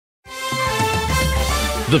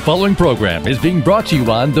The following program is being brought to you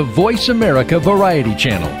on the Voice America Variety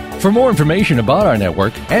Channel. For more information about our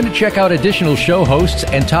network and to check out additional show hosts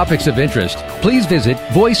and topics of interest, please visit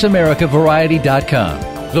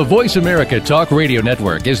voiceamericavariety.com. The Voice America Talk Radio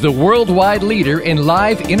Network is the worldwide leader in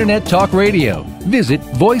live Internet talk radio. Visit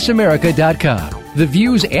voiceamerica.com. The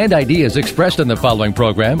views and ideas expressed on the following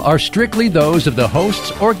program are strictly those of the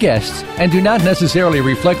hosts or guests and do not necessarily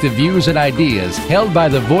reflect the views and ideas held by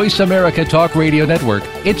the Voice America Talk Radio Network,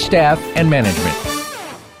 its staff, and management.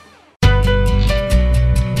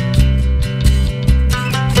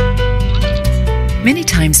 Many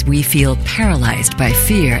times we feel paralyzed by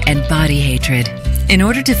fear and body hatred. In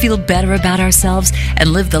order to feel better about ourselves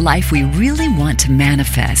and live the life we really want to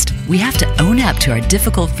manifest, we have to own up to our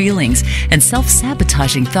difficult feelings and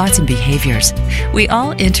self-sabotaging thoughts and behaviors. We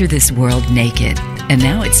all enter this world naked, and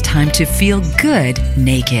now it's time to feel good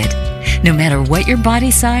naked, no matter what your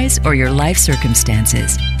body size or your life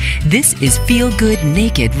circumstances. This is Feel Good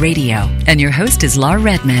Naked Radio, and your host is Laura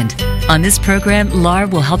Redmond. On this program, Laura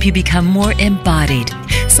will help you become more embodied,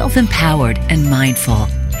 self-empowered, and mindful,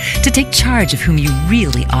 to take charge of whom you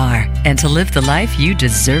really are and to live the life you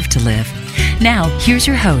deserve to live. Now, here's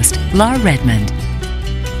your host, Laura Redmond.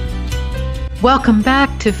 Welcome back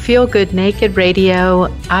to Feel Good Naked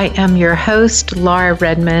Radio. I am your host, Laura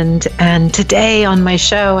Redmond, and today on my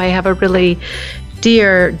show I have a really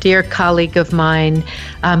dear colleague of mine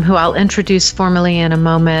who I'll introduce formally in a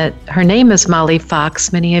moment. Her name is Molly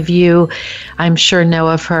Fox. Many of you, I'm sure, know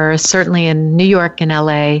of her, certainly in New York and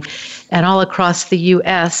LA and all across the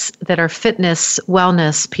U.S. that are fitness,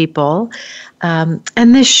 wellness people. And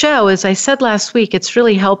this show, as I said last week, it's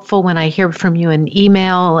really helpful when I hear from you in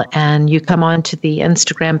email and you come on to the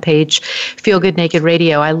Instagram page, Feel Good Naked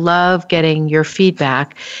Radio. I love getting your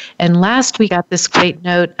feedback. And last week I got this great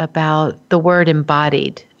note about the word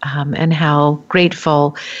embodied. And how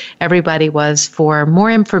grateful everybody was for more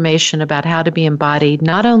information about how to be embodied,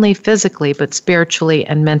 not only physically, but spiritually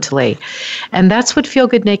and mentally. And that's what Feel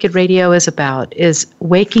Good Naked Radio is about, is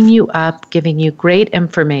waking you up, giving you great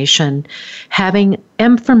information, having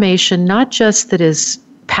information not just that is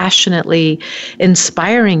passionately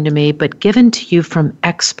inspiring to me, but given to you from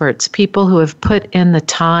experts, people who have put in the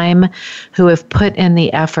time, who have put in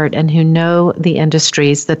the effort, and who know the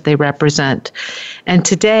industries that they represent. And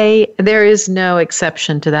today, there is no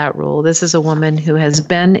exception to that rule. This is a woman who has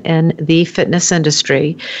been in the fitness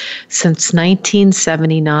industry since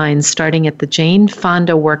 1979, starting at the Jane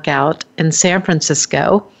Fonda Workout in San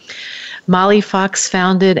Francisco. Molly Fox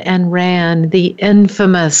founded and ran the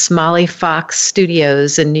infamous Molly Fox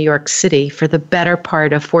Studios in New York City for the better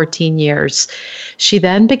part of 14 years. She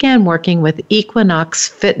then began working with Equinox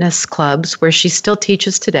Fitness Clubs, where she still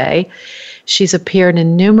teaches today. She's appeared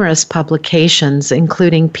in numerous publications,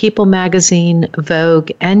 including People Magazine,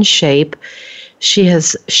 Vogue, and Shape. She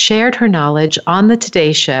has shared her knowledge on The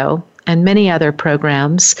Today Show and many other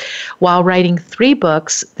programs, while writing 3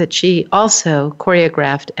 books that she also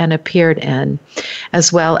choreographed and appeared in,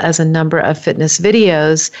 as well as a number of fitness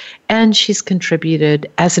videos, and she's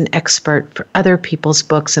contributed as an expert for other people's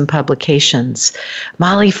books and publications.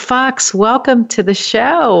 Molly Fox, welcome to the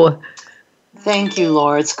show. Thank you,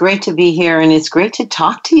 Laura. It's great to be here, and it's great to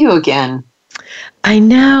talk to you again. I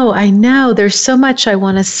know. There's so much I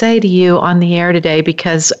want to say to you on the air today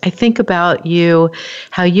because I think about you,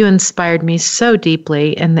 how you inspired me so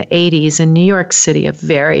deeply in the 80s in New York City, a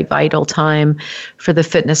very vital time for the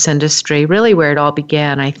fitness industry, really where it all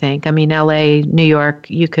began, I think. I mean, LA, New York,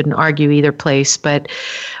 you couldn't argue either place, but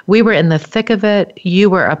we were in the thick of it.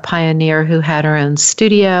 You were a pioneer who had her own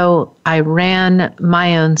studio. I ran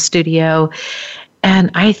my own studio.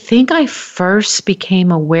 And I think I first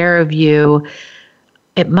became aware of you.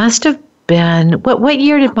 It must have been, what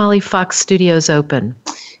year did Molly Fox Studios open?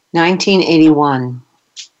 1981.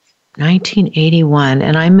 1981.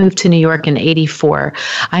 And I moved to New York in 84.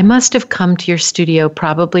 I must have come to your studio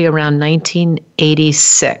probably around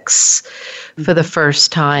 1986 for the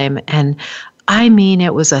first time. And I mean,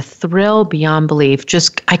 it was a thrill beyond belief.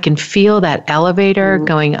 Just, I can feel that elevator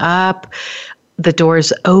going up, the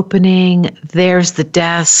doors opening, there's the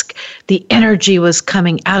desk, the energy was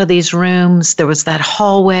coming out of these rooms, there was that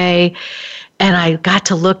hallway, and I got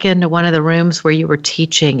to look into one of the rooms where you were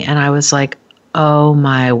teaching, and I was like, oh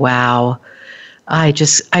my, wow. I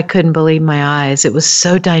couldn't believe my eyes. It was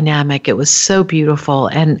so dynamic, it was so beautiful,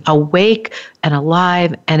 and awake and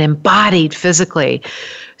alive and embodied physically.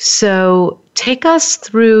 So take us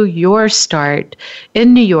through your start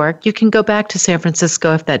in New York. You can go back to San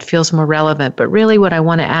Francisco if that feels more relevant. But really what I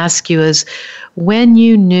want to ask you is when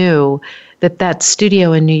you knew that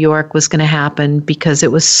studio in New York was going to happen because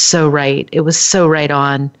it was so right. It was so right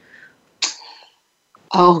on.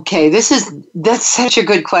 Okay, that's such a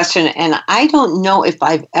good question, and I don't know if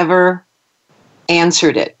I've ever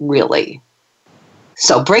answered it really.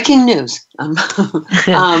 So, breaking news.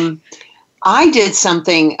 I did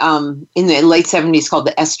something in the late 70s called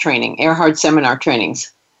the S training, Earhart Seminar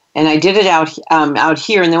Trainings, and I did it out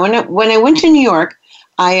here. And then when I went to New York,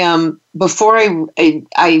 before I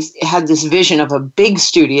had this vision of a big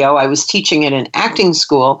studio. I was teaching at an acting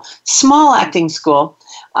school, small acting school.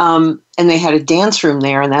 And they had a dance room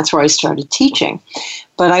there, and that's where I started teaching.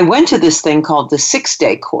 But I went to this thing called the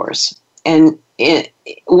 6-day course. And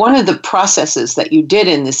one of the processes that you did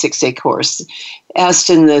in the 6-day course,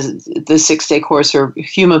 asked in the 6-day course, are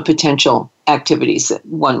human potential activities that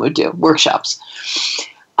one would do, workshops.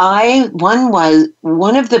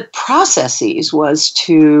 One of the processes was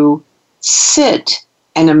to sit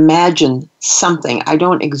and imagine something. I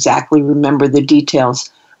don't exactly remember the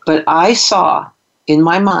details, but I saw in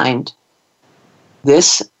my mind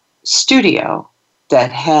this studio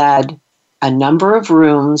that had a number of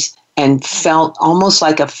rooms and felt almost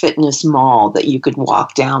like a fitness mall that you could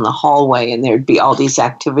walk down the hallway and there'd be all these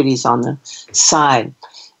activities on the side.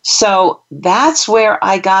 So that's where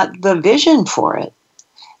I got the vision for it.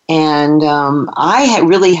 And I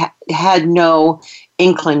really had no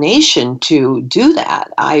inclination to do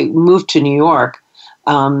that. I moved to New York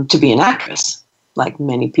to be an actress, like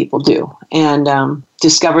many people do, and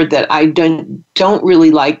discovered that I did not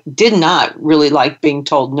really like being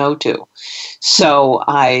told no to. So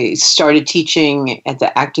I started teaching at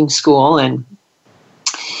the acting school, and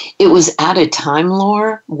it was at a time,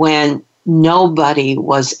 Laura, when nobody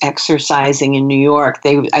was exercising in New York.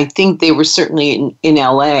 I think they were certainly in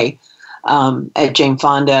LA at Jane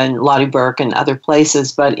Fonda and Lottie Burke and other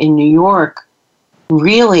places, but in New York,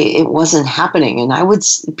 really, it wasn't happening.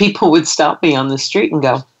 And people would stop me on the street and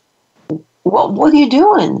go, "Well, what are you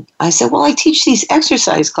doing?" I said, "Well, I teach these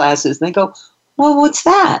exercise classes." And they go, "Well, what's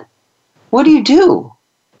that? What do you do?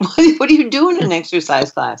 What do you do in an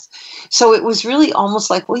exercise class?" So it was really almost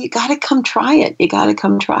like, well, you got to come try it. You got to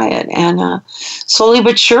come try it. And slowly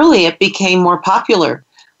but surely, it became more popular.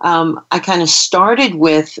 I kind of started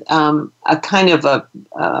with a kind of a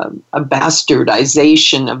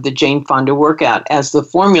bastardization of the Jane Fonda workout as the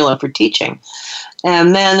formula for teaching.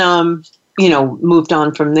 And then, moved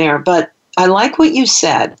on from there. But I like what you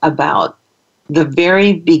said about the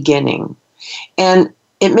very beginning. And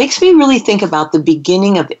it makes me really think about the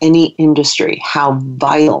beginning of any industry, how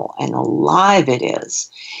vital and alive it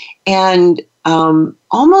is. And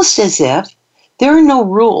almost as if there are no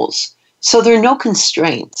rules. So there are no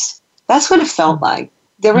constraints. That's what it felt like.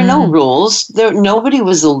 There were no rules. Nobody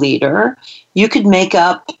was a leader. You could make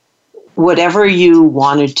up whatever you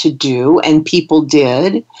wanted to do, and people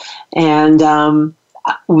did. And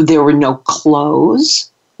there were no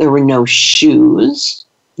clothes. There were no shoes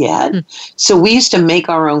yet. So we used to make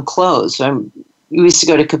our own clothes. We used to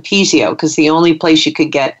go to Capezio because the only place you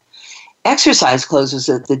could get exercise clothes was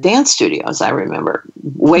at the dance studios, I remember,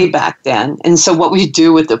 way back then. And so what we'd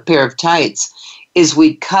do with a pair of tights is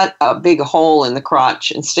we'd cut a big hole in the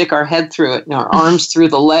crotch and stick our head through it and our arms through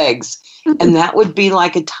the legs. And that would be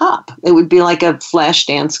like a top. It would be like a flash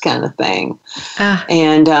dance kind of thing.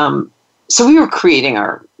 And so we were creating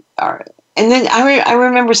our and then I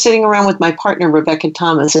remember sitting around with my partner, Rebecca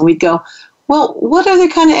Thomas, and we'd go, well, what other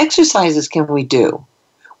kind of exercises can we do?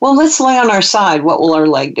 Well, let's lay on our side. What will our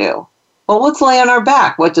leg do? Well, let's lay on our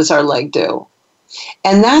back. What does our leg do?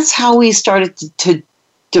 And that's how we started to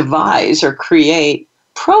devise or create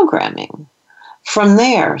programming from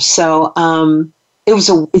there. So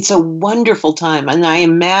it's a wonderful time. And I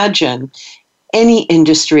imagine any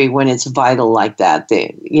industry when it's vital like that,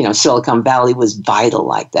 Silicon Valley was vital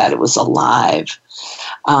like that. It was alive.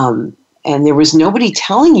 And there was nobody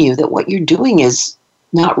telling you that what you're doing is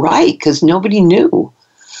not right because nobody knew.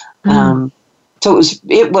 So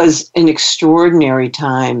it was an extraordinary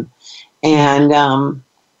time. And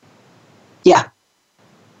yeah.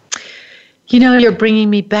 You're bringing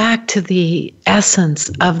me back to the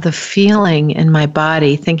essence of the feeling in my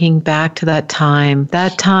body, thinking back to that time.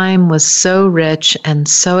 That time was so rich and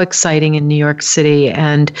so exciting in New York City.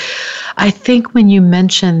 And I think when you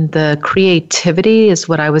mentioned the creativity is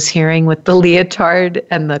what I was hearing with the leotard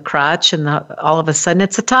and the crotch, and all of a sudden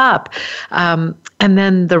it's a top. And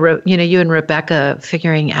then you and Rebecca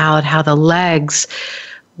figuring out how the legs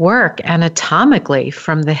work anatomically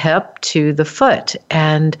from the hip to the foot.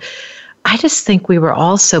 And I just think we were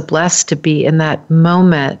all so blessed to be in that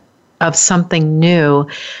moment of something new.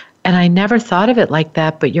 And I never thought of it like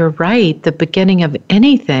that, but you're right. The beginning of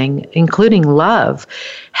anything, including love,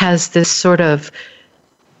 has this sort of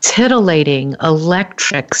titillating,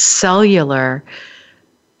 electric, cellular,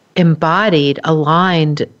 embodied,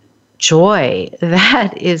 aligned joy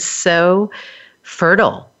that is so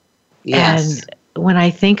fertile. Yes. And when I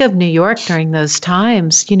think of New York during those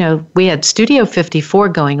times, we had Studio 54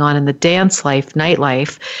 going on in the dance life,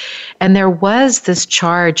 nightlife, and there was this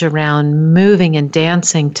charge around moving and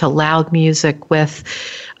dancing to loud music with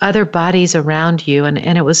other bodies around you.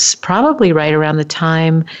 And it was probably right around the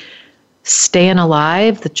time Staying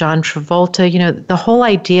Alive, the John Travolta, the whole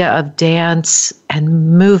idea of dance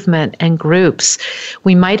and movement and groups.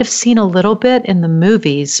 We might have seen a little bit in the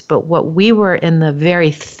movies, but what we were in the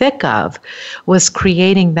very thick of was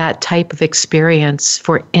creating that type of experience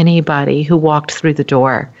for anybody who walked through the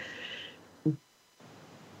door.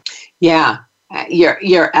 Yeah,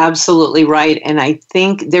 you're absolutely right. And I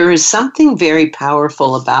think there is something very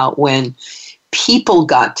powerful about when people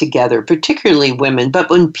got together, particularly women, but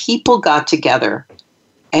when people got together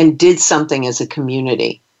and did something as a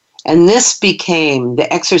community. And this became,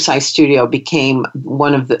 the exercise studio became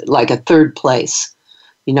one of the, like a third place.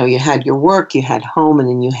 You had your work, you had home, and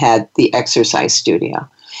then you had the exercise studio.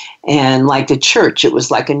 And like the church, it was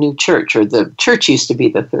like a new church, or the church used to be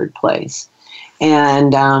the third place.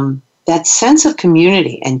 And that sense of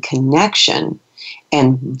community and connection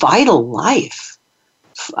and vital life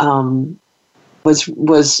was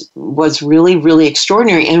really, really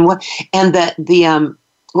extraordinary. And what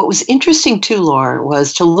was interesting too, Laura,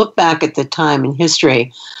 was to look back at the time in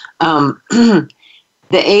history. The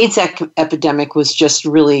AIDS epidemic was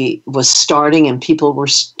starting, and people were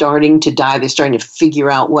starting to die. They're starting to figure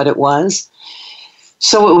out what it was.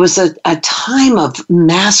 So it was a time of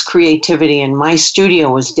mass creativity, and my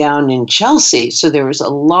studio was down in Chelsea. So there was a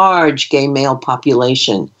large gay male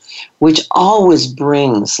population, which always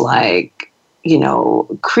brings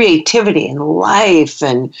creativity and life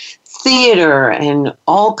and theater and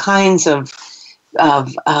all kinds of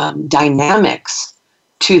dynamics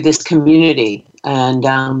to this community. And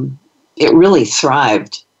it really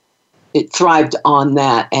thrived. It thrived on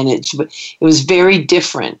that. And it was very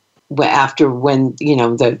different after when,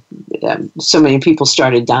 so many people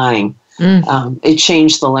started dying. It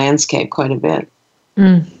changed the landscape quite a bit.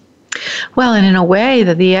 Well, and in a way,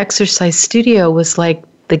 the exercise studio was like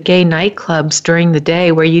the gay nightclubs during the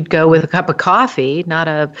day, where you'd go with a cup of coffee, not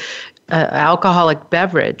a alcoholic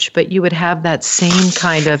beverage, but you would have that same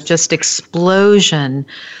kind of just explosion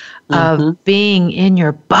of being in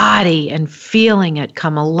your body and feeling it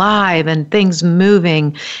come alive, and things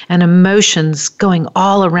moving and emotions going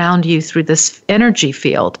all around you through this energy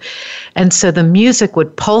field. And so the music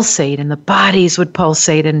would pulsate and the bodies would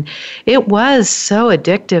pulsate, and it was so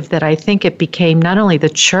addictive that I think it became not only the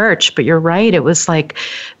church, but you're right, it was like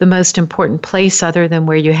the most important place other than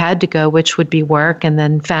where you had to go, which would be work and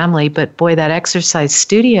then family. But boy, that exercise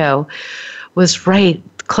studio was right,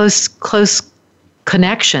 close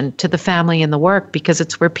connection to the family and the work, because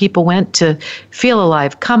it's where people went to feel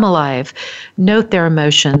alive, come alive, note their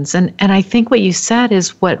emotions. And I think what you said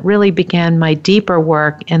is what really began my deeper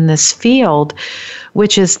work in this field,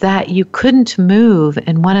 which is that you couldn't move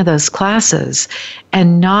in one of those classes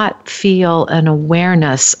and not feel an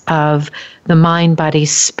awareness of the mind, body,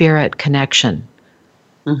 spirit connection.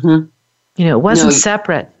 It wasn't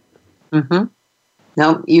separate.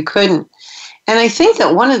 No, you couldn't. And I think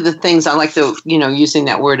that one of the things I like, using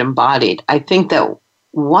that word embodied, I think that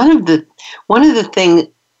one of the things,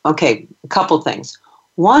 a couple things.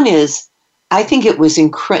 One is, I think it was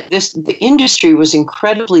the industry was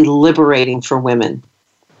incredibly liberating for women,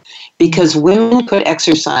 because women could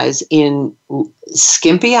exercise in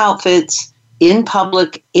skimpy outfits, in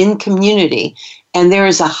public, in community, and there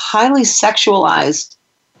is a highly sexualized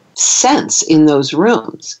sense in those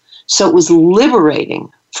rooms. So it was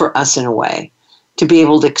liberating for us in a way to be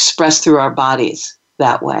able to express through our bodies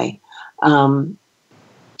that way. And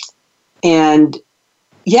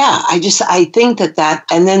yeah, I think that,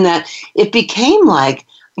 and then that it became like,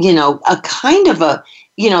 a kind of a,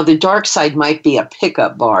 the dark side might be a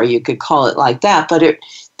pickup bar, you could call it like that, but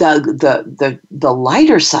the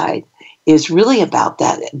lighter side is really about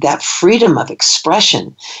that freedom of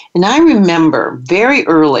expression. And I remember very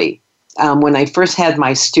early, when I first had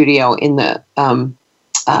my studio in the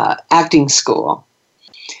acting school,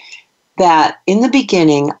 that in the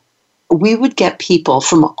beginning we would get people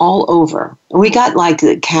from all over. We got like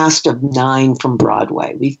the cast of 9 from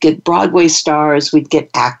Broadway. We'd get Broadway stars, we'd get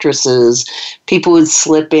actresses, people would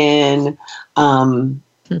slip in, and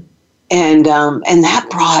that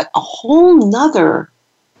brought a whole nother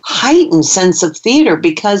heightened sense of theater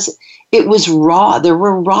because it was raw. There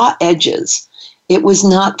were raw edges. It was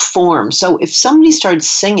not formed. So if somebody started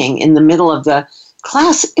singing in the middle of the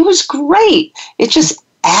class, it was great. It just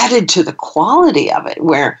added to the quality of it,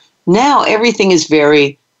 where now everything is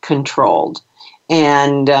very controlled.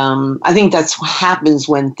 And I think that's what happens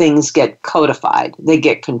when things get codified. They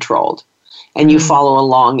get controlled. And you follow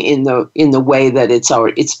along in the way that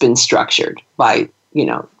it's been structured by,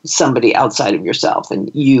 somebody outside of yourself,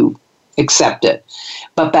 and you accept it.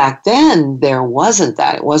 But back then, there wasn't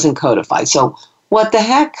that. It wasn't codified. So what the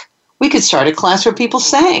heck? We could start a class where people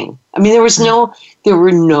sang. I mean, there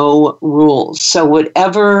were no rules. So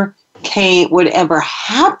whatever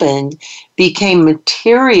happened became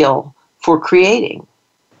material for creating.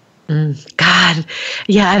 God,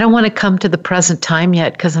 yeah, I don't want to come to the present time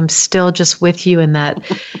yet because I'm still just with you in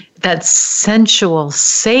that sensual,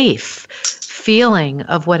 safe feeling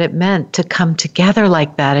of what it meant to come together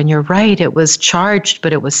like that. And you're right, it was charged,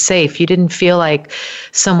 but it was safe. You didn't feel like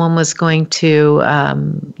someone was going to,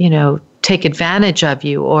 take advantage of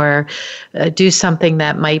you or do something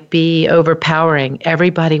that might be overpowering.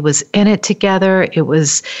 Everybody was in it together. It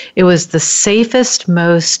was the safest,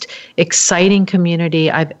 most exciting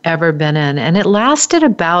community I've ever been in. And it lasted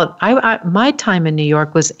about, my time in New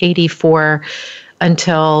York was 84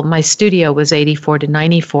 until my studio was 84 to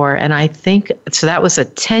 94. And I think, so that was a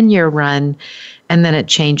 10-year run, and then it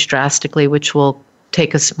changed drastically, which will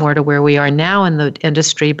take us more to where we are now in the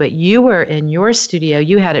industry. But you were in your studio,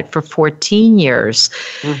 you had it for 14 years.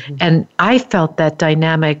 Mm-hmm. And I felt that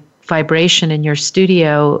dynamic vibration in your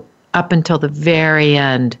studio up until the very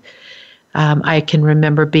end. I can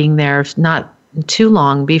remember being there not too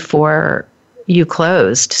long before you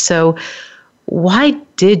closed. So why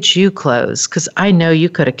did you close? Because I know you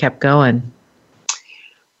could have kept going.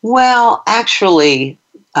 Well, actually,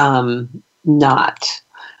 not.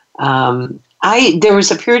 There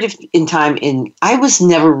was a period in time I was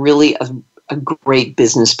never really a great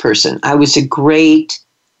business person. I was a great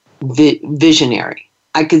visionary.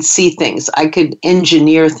 I could see things. I could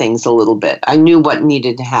engineer things a little bit. I knew what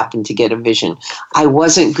needed to happen to get a vision. I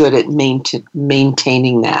wasn't good at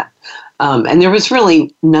maintaining that. And there was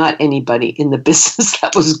really not anybody in the business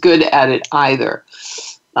that was good at it either.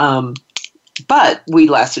 But we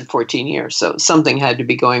lasted 14 years, so something had to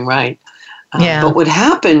be going right. But what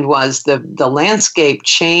happened was the landscape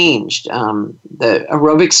changed. The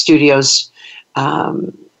aerobic studios,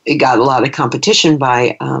 it got a lot of competition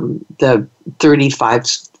by the 35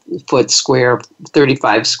 square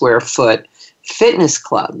foot fitness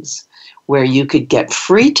clubs, where you could get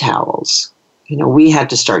free towels. We had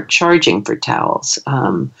to start charging for towels,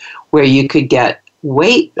 where you could get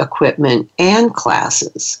weight equipment and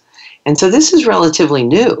classes. And so this is relatively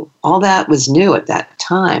new. All that was new at that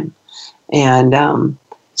time. And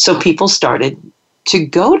so people started to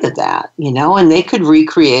go to that, and they could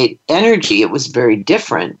recreate energy. It was very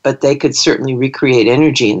different, but they could certainly recreate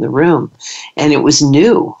energy in the room. And it was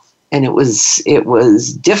new, and it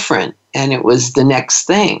was different, and it was the next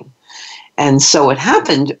thing. And so it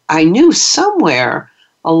happened. I knew somewhere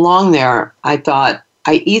along there, I thought,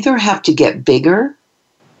 I either have to get bigger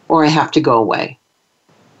or I have to go away.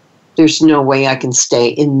 There's no way I can stay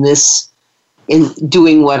in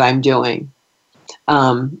doing what I'm doing.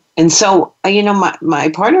 And so,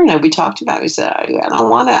 my partner and I, we talked about it. We said, I don't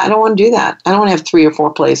want to do that. I don't want to have 3 or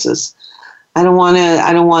 4 places. I don't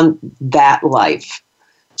want that life.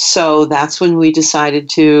 So that's when we decided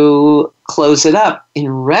to close it up. In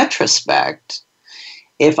retrospect,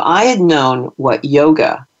 if I had known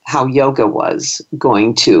how yoga was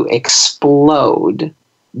going to explode,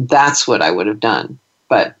 that's what I would have done.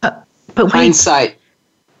 But hindsight.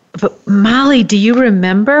 But Molly, do you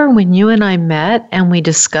remember when you and I met and we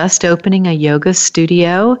discussed opening a yoga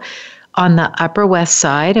studio on the Upper West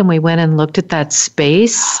Side, and we went and looked at that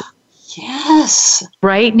space? Yes.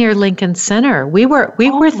 Right near Lincoln Center. We were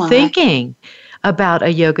thinking about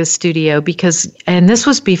a yoga studio and this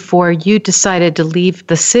was before you decided to leave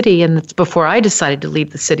the city, and it's before I decided to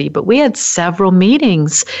leave the city, but we had several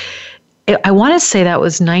meetings. I want to say that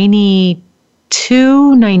was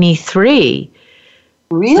 92, 93.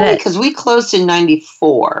 Really? Because we closed in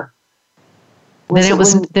 94. Then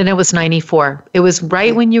it was 94. It was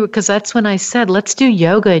right when because that's when I said, let's do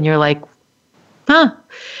yoga. And you're like, huh?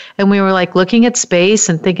 And we were like looking at space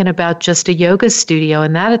and thinking about just a yoga studio.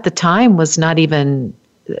 And that at the time was not even,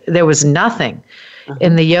 there was nothing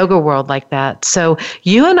in the yoga world like that. So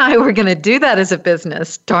you and I were going to do that as a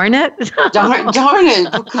business. Darn it. Darn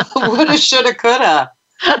it. Woulda, shoulda, coulda.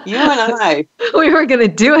 You and I. We were going to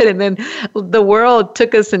do it, and then the world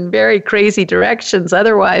took us in very crazy directions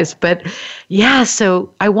otherwise. But yeah,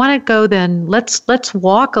 so I want to go then. Let's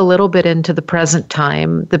walk a little bit into the present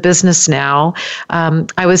time, the business now.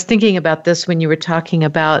 I was thinking about this when you were talking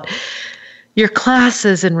about your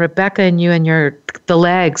classes, and Rebecca and you and the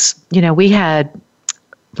legs. You know, we had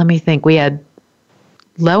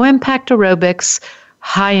low impact aerobics,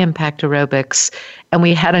 high impact aerobics, and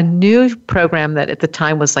we had a new program that at the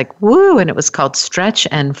time was like, woo, and it was called Stretch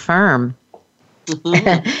and Firm.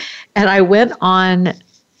 Mm-hmm. And I went on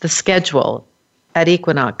the schedule at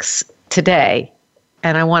Equinox today,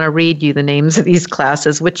 and I want to read you the names of these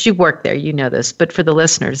classes, which you work there, you know this, but for the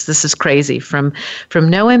listeners, this is crazy. From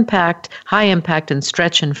no impact, high impact, and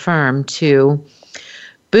stretch and firm to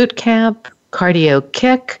boot camp, cardio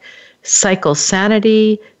kick, cycle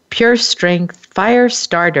sanity, pure strength, fire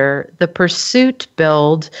starter, the pursuit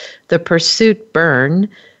build, the pursuit burn,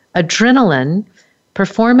 adrenaline,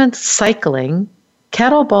 performance cycling,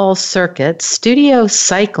 kettlebell circuit, studio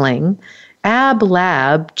cycling, ab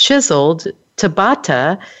lab, chiseled,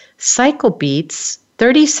 Tabata, cycle beats,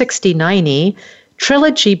 30-60-90,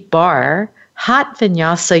 trilogy bar, hot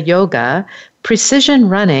vinyasa yoga, precision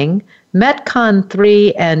running, Metcon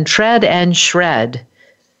 3, and tread and shred.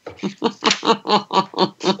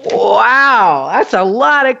 Wow, that's a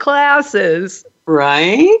lot of classes.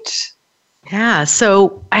 Right? Yeah,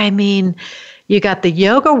 so I mean, you got the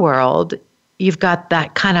yoga world, you've got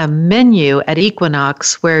that kind of menu at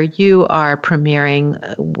Equinox where you are premiering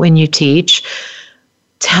when you teach.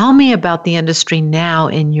 Tell me about the industry now,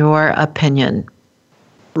 in your opinion.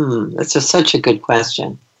 That's such a good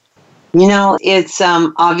question. You know, it's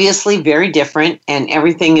obviously very different, and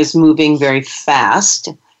everything is moving very fast,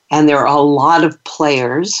 and there are a lot of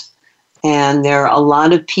players, and there are a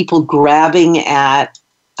lot of people grabbing at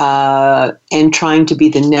and trying to be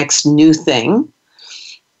the next new thing.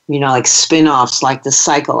 You know, like spin-offs, like the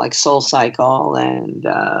cycle, like Soul Cycle, and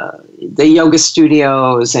the yoga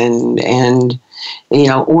studios, and you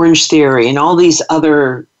know, Orange Theory, and all these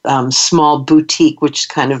other small boutique, which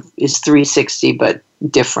kind of is 360 but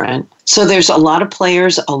different. So there's a lot of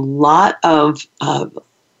players, a lot of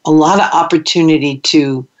opportunity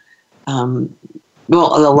to, a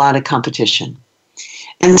lot of competition,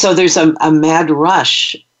 and so there's a mad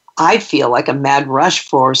rush. I feel like a mad rush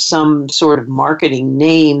for some sort of marketing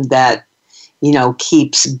name that, you know,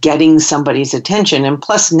 keeps getting somebody's attention. And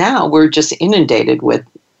plus now we're just inundated with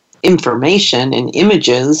information and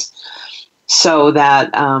images, so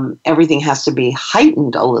that everything has to be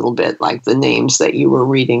heightened a little bit, like the names that you were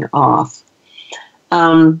reading off.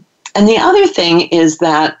 And the other thing is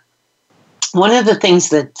that one of the things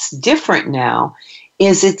that's different now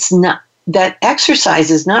is it's not that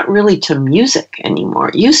exercise is not really to music anymore.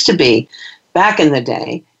 It used to be, back in the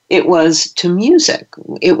day, it was to music.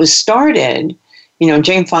 It was started, you know,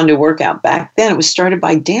 Jane Fonda workout back then, it was started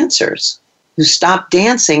by dancers who stopped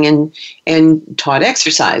dancing and taught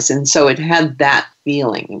exercise. And so it had that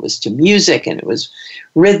feeling. It was to music, and it was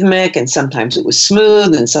rhythmic, and sometimes it was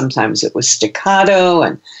smooth, and sometimes it was staccato,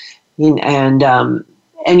 and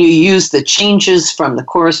you use the changes from the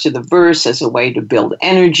chorus to the verse as a way to build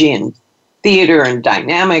energy and theater and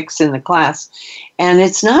dynamics in the class. And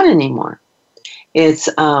it's not anymore. It's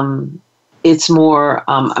more,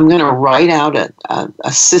 I'm going to write out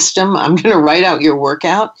a system. I'm going to write out your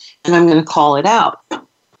workout, and I'm going to call it out.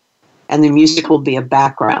 And the music will be a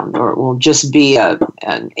background, or it will just be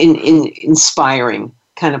an inspiring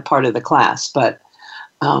kind of part of the class. But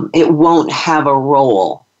it won't have a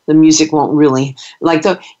role. The music won't really, like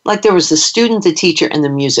there was the student, the teacher, and the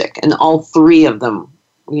music, and all three of them,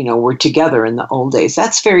 you know, were together in the old days.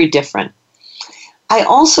 That's very different. I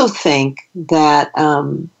also think that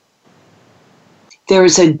there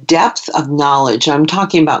is a depth of knowledge. I'm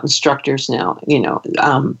talking about instructors now. You know,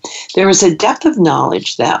 there was a depth of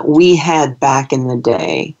knowledge that we had back in the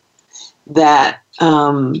day that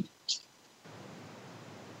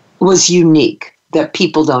was unique, that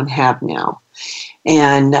people don't have now.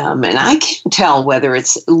 And I can't tell whether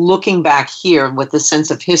it's looking back here with the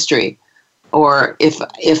sense of history, or if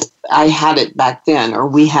I had it back then, or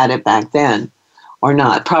we had it back then, or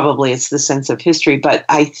not. Probably it's the sense of history, but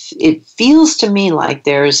it feels to me like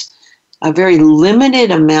there's a very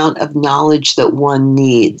limited amount of knowledge that one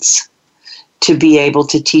needs to be able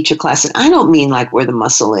to teach a class. And I don't mean like where the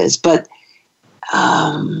muscle is, but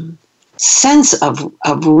sense of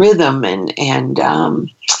rhythm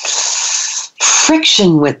and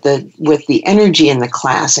friction with the energy in the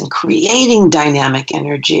class, and creating dynamic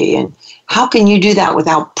energy. And how can you do that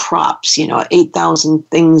without props, 8,000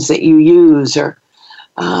 things that you use, or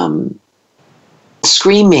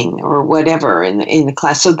screaming or whatever in the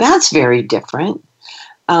class. So that's very different.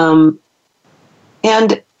 And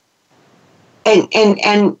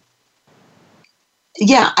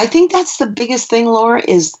yeah, I think that's the biggest thing, Laura,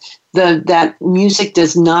 is that music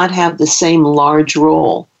does not have the same large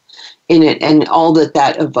role in it, and all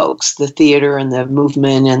that evokes, the theater and the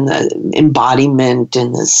movement and the embodiment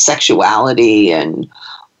and the sexuality and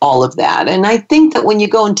all of that. And I think that when you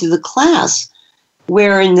go into the class,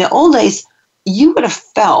 where in the old days, you would have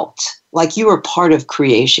felt like you were part of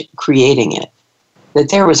creating it, that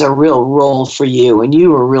there was a real role for you and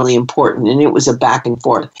you were really important, and it was a back and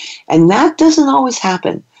forth. And that doesn't always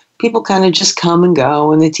happen. People kind of just come and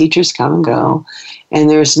go, and the teachers come and go, and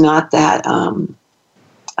there's not that,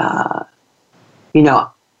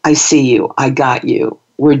 I see you, I got you,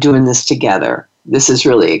 we're doing this together, this is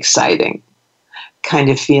really exciting kind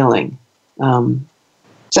of feeling. Does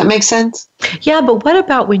that make sense? Yeah, but what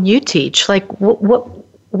about when you teach? Like,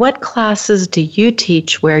 what classes do you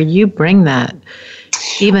teach where you bring that?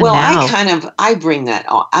 Even well, now? I bring that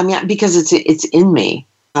on. I mean, because it's in me.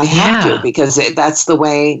 I have to, because that's the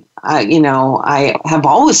way I have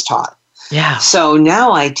always taught. Yeah. So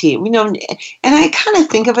now I teach, and I kind of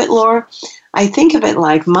think of it, Laura, I think of it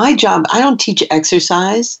like my job. I don't teach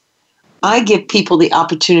exercise. I give people the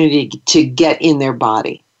opportunity to get in their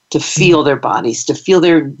body, to feel their bodies, to feel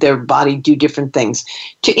their body do different things,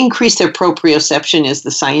 to increase their proprioception is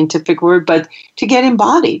the scientific word, but to get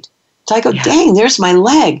embodied. So I go, dang, there's my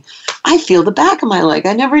leg. I feel the back of my leg.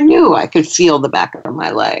 I never knew I could feel the back of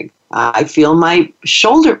my leg. I feel my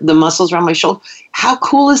shoulder, the muscles around my shoulder. How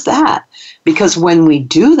cool is that? Because when we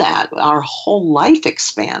do that, our whole life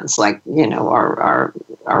expands. Like, our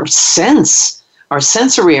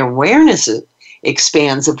sensory awareness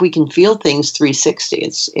expands if we can feel things 360.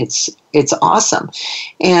 It's awesome.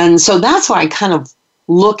 And so that's why I kind of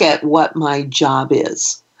look at what my job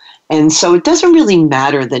is. And so it doesn't really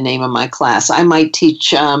matter the name of my class. I might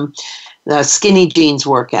teach the skinny jeans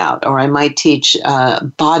workout, or I might teach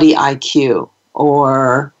body IQ,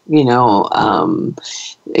 or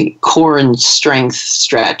core and strength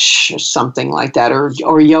stretch, or something like that,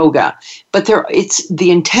 or yoga. But the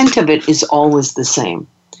intent of it is always the same.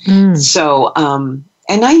 So and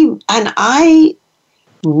I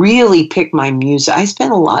really pick my music. I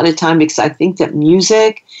spend a lot of time because I think that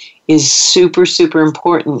music is super, super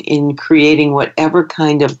important in creating whatever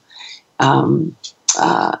kind of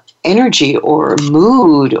energy or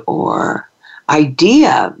mood or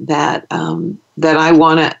idea that I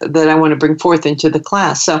want to bring forth into the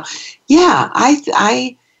class. So, yeah,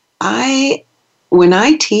 I when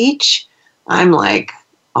I teach, I'm like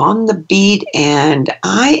on the beat, and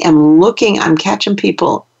I'm catching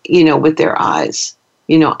people, with their eyes.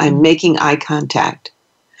 I'm making eye contact.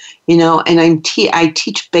 And I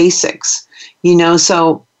teach basics,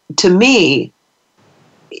 so to me,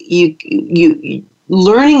 you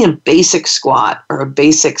learning a basic squat or a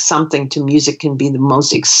basic something to music can be the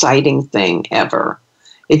most exciting thing ever.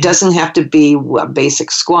 It doesn't have to be a basic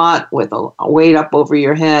squat with a weight up over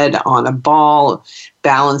your head on a ball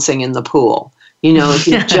balancing in the pool. It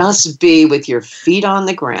can just be with your feet on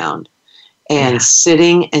the ground and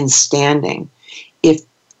sitting and standing. If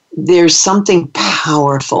there's something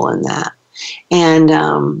powerful in that.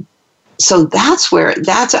 And so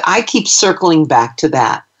I keep circling back to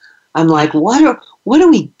that. I'm like, what do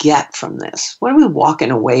we get from this? What are we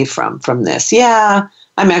walking away from this? Yeah,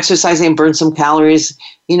 I'm exercising and burn some calories.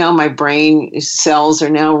 My brain cells are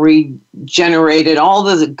now regenerated, all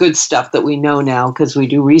the good stuff that we know now because we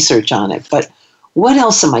do research on it. But what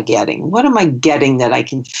else am I getting? What am I getting that I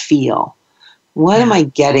can feel? What am I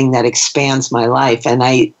getting that expands my life? And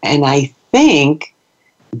I think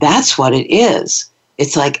that's what it is.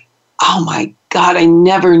 It's like, oh my God, I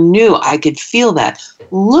never knew I could feel that.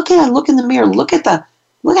 Look in the mirror. Look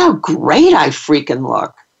how great I freaking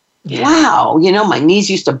look. Yeah. Wow. My knees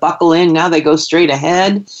used to buckle in. Now they go straight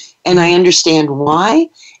ahead. And I understand why.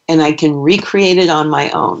 And I can recreate it on my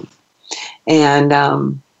own. And,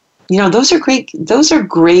 those are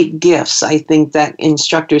great gifts, I think, that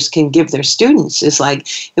instructors can give their students. Is like,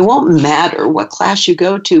 it won't matter what class you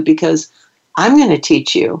go to, because I'm going to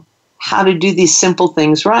teach you how to do these simple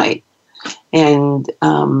things right. And,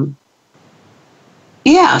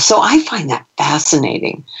 so I find that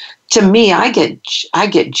fascinating. To me, I get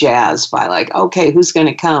jazzed by like, okay, who's going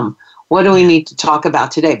to come? What do we need to talk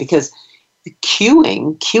about today? Because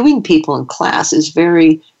cueing people in class is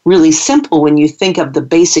really simple when you think of the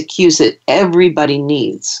basic cues that everybody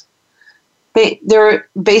needs. There are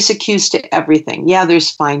basic cues to everything. Yeah, there's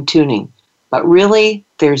fine tuning, but really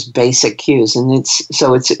there's basic cues, and it's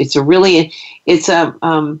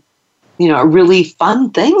a really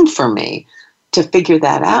fun thing for me to figure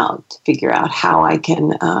that out, to figure out how I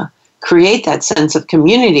can create that sense of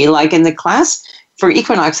community. Like in the class for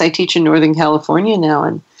Equinox, I teach in Northern California now,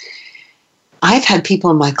 and I've had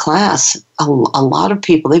people in my class, a lot of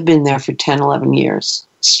people, they've been there for 10, 11 years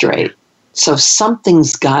straight. So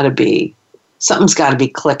something's got to be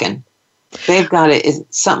clicking.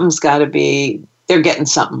 Something's got to be, they're getting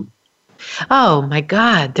something. Oh my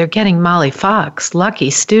God, they're getting Molly Fox,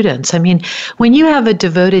 lucky students. I mean, when you have a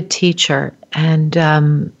devoted teacher and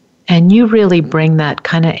you really bring that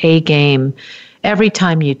kind of A game every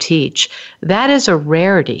time you teach, that is a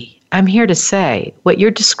rarity. I'm here to say what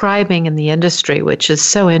you're describing in the industry, which is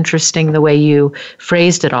so interesting the way you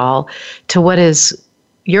phrased it all, to what is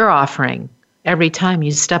you're offering every time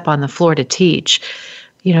you step on the floor to teach.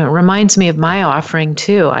 It reminds me of my offering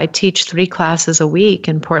too. I teach 3 classes a week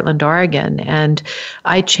in Portland, Oregon, and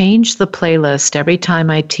I change the playlist every time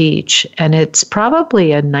I teach, and it's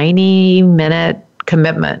probably a 90-minute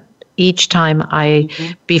commitment each time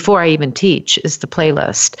before I even teach, is the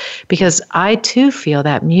playlist, because I too feel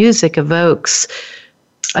that music evokes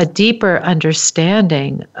a deeper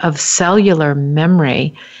understanding of cellular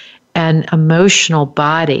memory and emotional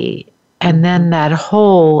body. And then that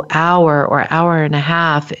whole hour or hour and a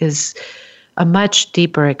half is a much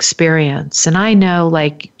deeper experience. And I know,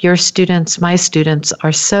 like, your students, my students,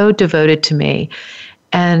 are so devoted to me.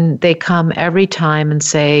 And they come every time and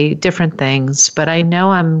say different things, but I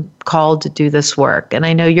know I'm called to do this work, and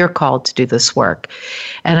I know you're called to do this work.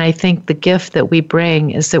 And I think the gift that we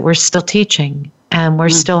bring is that we're still teaching and we're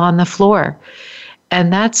still on the floor.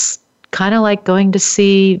 And that's kind of like going to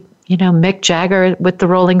see, Mick Jagger with the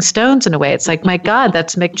Rolling Stones in a way. It's like, my God,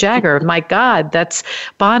 that's Mick Jagger. My God, that's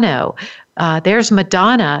Bono. There's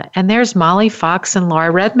Madonna, and there's Molly Fox and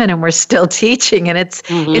Laura Redmond, and we're still teaching, and it's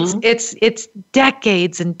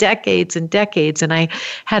decades and decades and decades. And I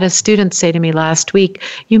had a student say to me last week,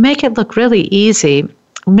 "You make it look really easy.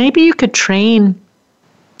 Maybe you could train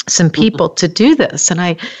some people to do this." And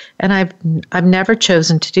I've never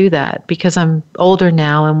chosen to do that because I'm older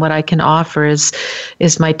now, and what I can offer is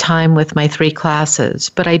my time with my 3 classes.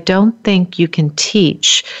 But I don't think you can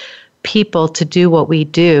teach people to do what we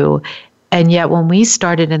do. And yet when we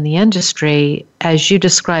started in the industry, as you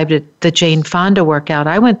described it, the Jane Fonda workout,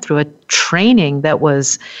 I went through a training that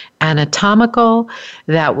was anatomical,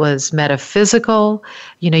 that was metaphysical.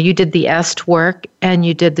 You did the EST work and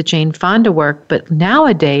you did the Jane Fonda work. But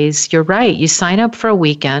nowadays, you're right. You sign up for a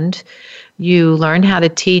weekend, you learn how to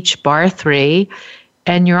teach bar 3,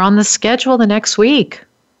 and you're on the schedule the next week.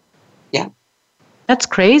 Yeah. That's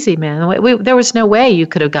crazy, man. There was no way you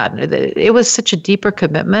could have gotten it. It was such a deeper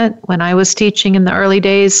commitment when I was teaching in the early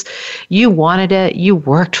days. You wanted it. You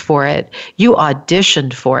worked for it. You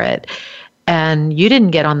auditioned for it. And you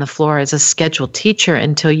didn't get on the floor as a scheduled teacher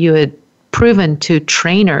until you had proven to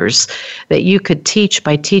trainers that you could teach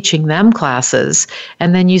by teaching them classes.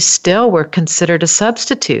 And then you still were considered a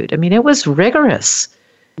substitute. I mean, it was rigorous.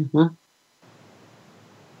 Mm-hmm.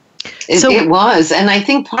 It was. And I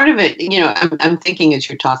think part of it, I'm thinking as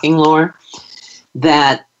you're talking, Laura,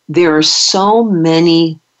 that there are so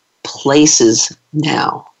many places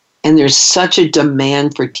now, and there's such a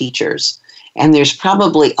demand for teachers, and there's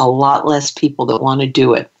probably a lot less people that want to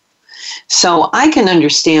do it. So I can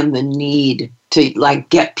understand the need to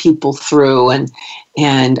get people through, and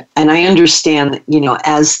I understand that,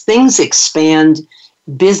 as things expand,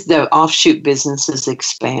 the offshoot businesses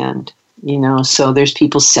expand. So there's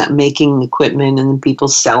people making equipment, and then people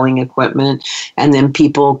selling equipment, and then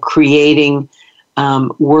people creating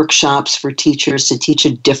workshops for teachers to teach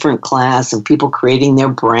a different class, and people creating their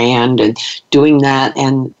brand and doing that.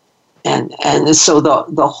 And so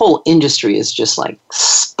the whole industry is just like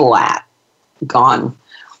splat, gone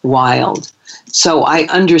wild. So I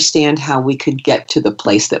understand how we could get to the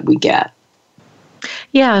place that we get.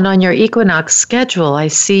 Yeah, and on your Equinox schedule, I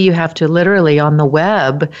see you have to literally on the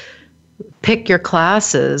web pick your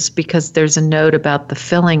classes because there's a note about the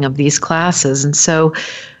filling of these classes. And so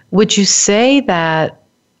would you say that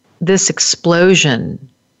this explosion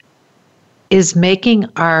is making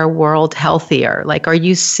our world healthier? Like, are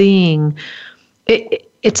you seeing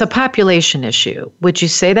it's a population issue? Would you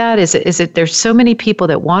say that? Is it there's so many people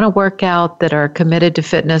that want to work out, that are committed to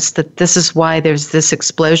fitness, that this is why there's this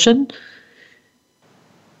explosion?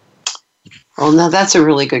 Well, now that's a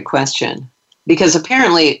really good question. Because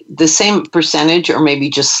apparently the same percentage, or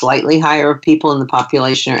maybe just slightly higher, of people in the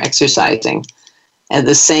population are exercising, and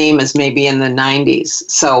the same as maybe in the 90s.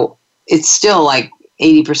 So it's still like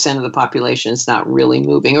 80% of the population is not really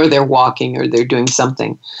moving, or they're walking, or they're doing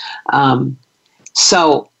something.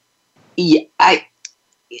 So yeah,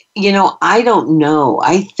 I don't know.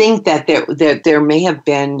 I think that there may have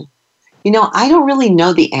been, I don't really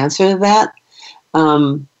know the answer to that.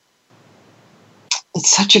 It's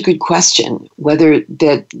such a good question. Whether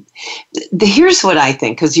here's what I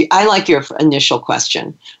think, because I like your initial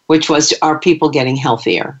question, which was, are people getting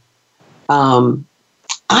healthier?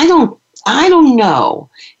 I don't know.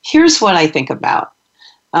 Here's what I think about.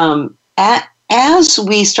 As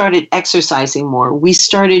we started exercising more, we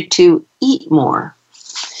started to eat more.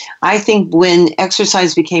 I think when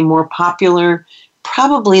exercise became more popular,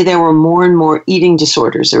 probably there were more and more eating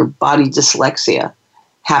disorders or body dyslexia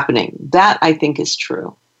happening. That, I think, is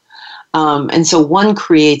true. And so one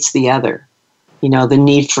creates the other. The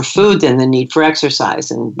need for food, then the need for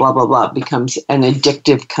exercise, and blah, blah, blah, becomes an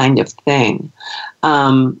addictive kind of thing.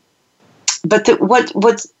 But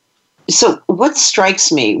what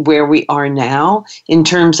strikes me where we are now in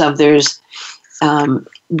terms of that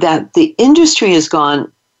the industry has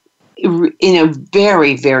gone in a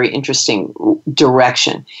very, very interesting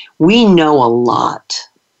direction. We know a lot.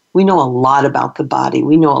 We know a lot about the body.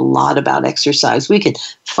 We know a lot about exercise. We can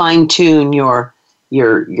fine tune your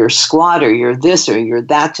squat or your this or your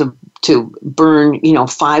that to burn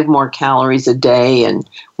 5 more calories a day, and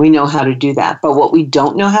we know how to do that. But what we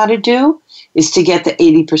don't know how to do is to get the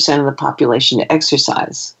 80% of the population to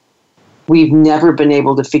exercise. We've never been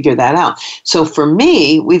able to figure that out. So for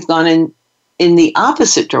me, we've gone in the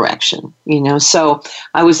opposite direction. So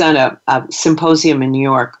I was at a symposium in New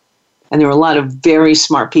York, and there were a lot of very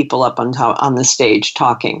smart people up on the stage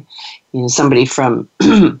talking. Somebody from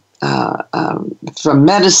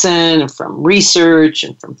medicine and from research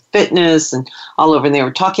and from fitness and all over. And they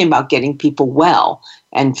were talking about getting people well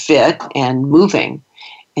and fit and moving.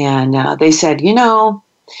 And they said,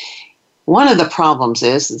 one of the problems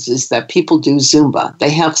is that people do Zumba.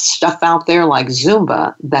 They have stuff out there like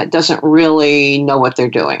Zumba that doesn't really know what they're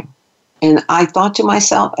doing. And I thought to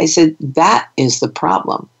myself, I said, that is the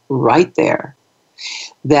problem right there.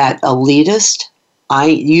 That elitist,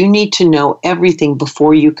 you need to know everything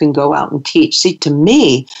before you can go out and teach. See, to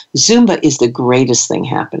me, Zumba is the greatest thing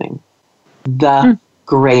happening. The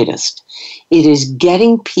greatest. It is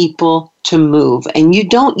getting people to move. And you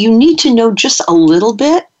need to know just a little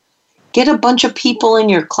bit. Get a bunch of people in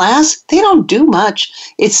your class. They don't do much.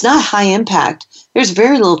 It's not high impact. There's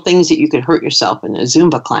very little things that you could hurt yourself in a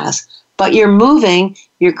Zumba class. But you're moving,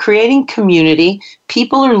 you're creating community.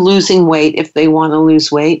 People are losing weight if they want to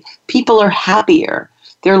lose weight. People are happier.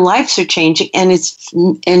 Their lives are changing, and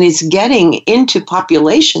it's getting into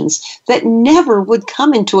populations that never would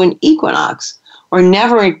come into an Equinox or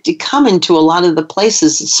never come into a lot of the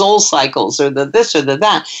places, Soul Cycles or the this or the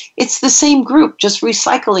that. It's the same group just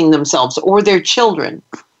recycling themselves, or their children.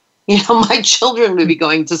 My children would be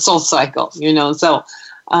going to Soul Cycle, so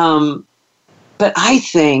but I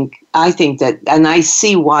think that, and I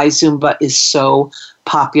see why Zumba is so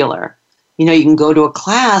popular. You can go to a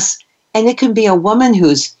class and it can be a woman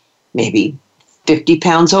who's maybe 50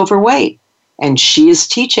 pounds overweight, and she is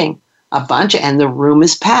teaching a bunch, and the room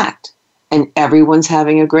is packed and everyone's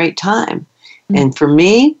having a great time. Mm-hmm. And for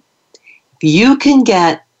me, if you can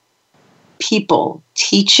get people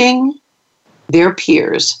teaching their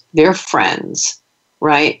peers, their friends,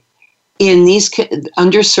 right, in these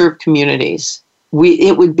underserved communities,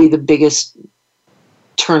 it would be the biggest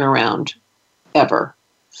turnaround ever.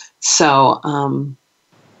 So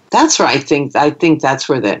that's where I think that's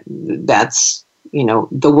where that's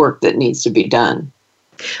the work that needs to be done.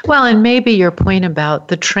 Well, and maybe your point about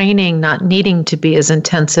the training not needing to be as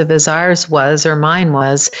intensive as ours was or mine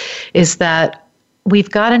was, is that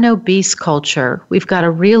we've got an obese culture. We've got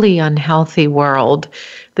a really unhealthy world.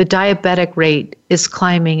 The diabetic rate is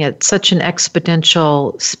climbing at such an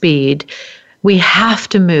exponential speed. We have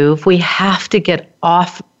to move. We have to get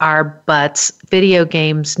off our butts. Video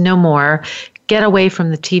games, no more. Get away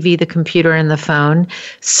from the TV, the computer, and the phone.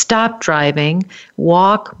 Stop driving.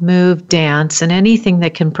 Walk, move, dance, and anything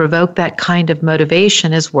that can provoke that kind of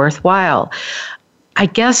motivation is worthwhile. I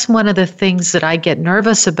guess one of the things that I get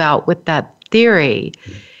nervous about with that theory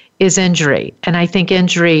is injury. And I think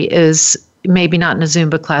injury is maybe not in a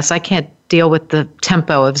Zumba class. I can't deal with the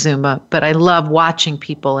tempo of Zumba, but I love watching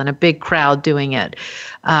people in a big crowd doing it.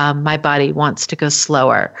 My body wants to go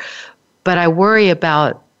slower. But I worry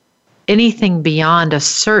about anything beyond a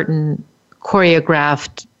certain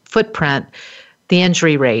choreographed footprint, the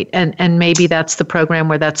injury rate. And maybe that's the program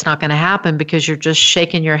where that's not going to happen because you're just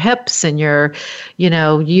shaking your hips and you're,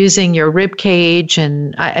 using your rib cage.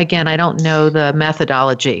 And I don't know the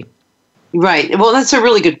methodology. Right. Well, that's a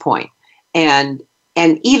really good point. And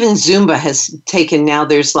even Zumba has taken, now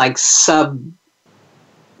there's like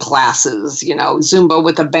classes, Zumba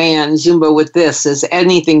with a band, Zumba with this, as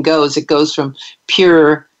anything goes. It goes from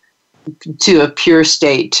pure to a pure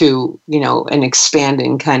state to, an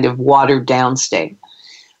expanding kind of watered down state.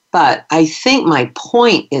 But I think my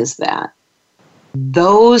point is that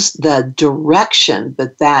the direction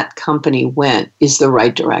that company went is the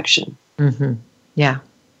right direction. Mm-hmm. Yeah,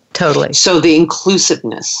 totally. So the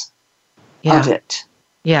inclusiveness of it.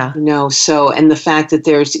 Yeah. And the fact that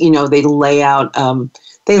there's, they lay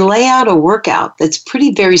out a workout that's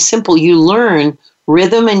very simple. You learn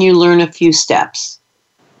rhythm and you learn a few steps.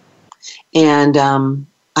 And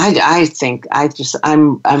I think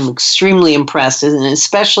I'm extremely impressed, and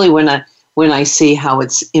especially when I see how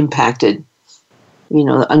it's impacted,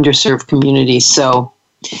 the underserved communities. So,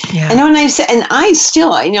 and when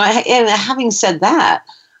and having said that,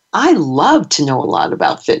 I love to know a lot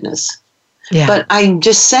about fitness. Yeah. But I'm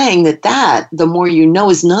just saying that the more you know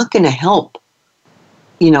is not going to help.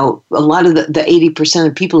 A lot of the 80%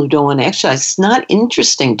 of people who don't want to exercise, it's not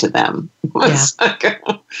interesting to them.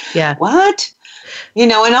 Yeah. What?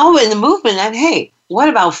 And all in the movement, and hey, what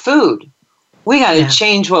about food? We got to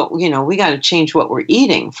change what we're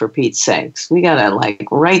eating, for Pete's sakes. We got to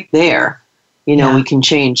right there, we can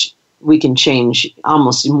change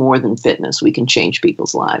almost more than fitness. We can change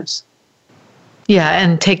people's lives. Yeah.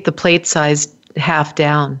 And take the plate size half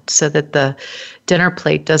down so that the dinner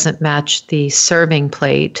plate doesn't match the serving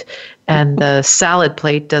plate and the salad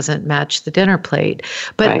plate doesn't match the dinner plate.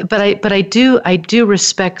 But I do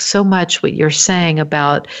respect so much what you're saying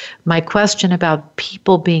about my question about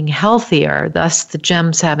people being healthier, thus the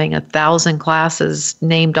gyms having 1,000 classes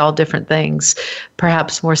named all different things,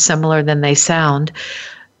 perhaps more similar than they sound.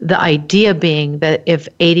 The idea being that if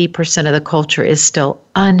 80% of the culture is still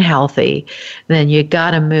unhealthy, then you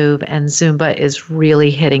got to move, and Zumba is really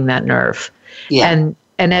hitting that nerve. Yeah.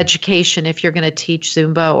 And education, if you're going to teach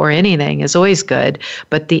Zumba or anything, is always good,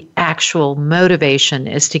 but the actual motivation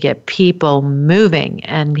is to get people moving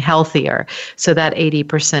and healthier so that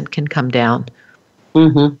 80% can come down.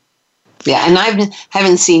 Mm-hmm. Yeah, and I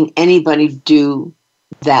haven't seen anybody do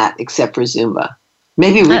that except for Zumba.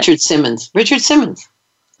 Maybe Richard Simmons.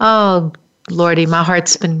 Oh, Lordy, my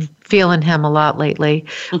heart's been feeling him a lot lately.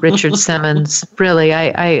 Richard Simmons, really,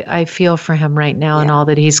 I feel for him right now and all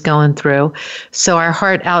that he's going through. So our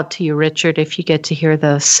heart out to you, Richard, if you get to hear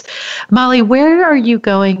this. Molly, where are you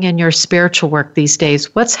going in your spiritual work these days?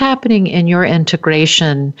 What's happening in your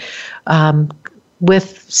integration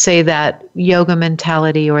with, say, that yoga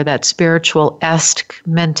mentality or that spiritual-esque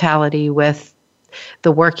mentality with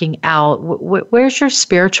the working out? Where's your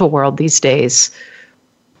spiritual world these days?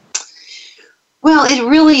 Well, it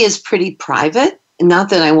really is pretty private. Not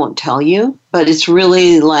that I won't tell you, but it's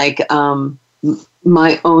really like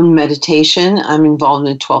my own meditation. I'm involved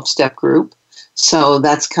in a 12-step group. So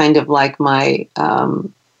that's kind of like my,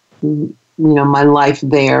 my life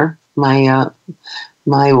there, my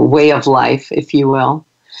way of life, if you will.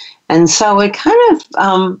 And so it kind of,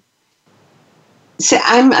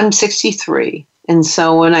 I'm 63. And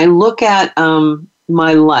so when I look at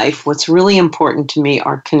my life, what's really important to me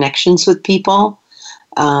are connections with people,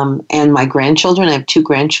 and my grandchildren. I have 2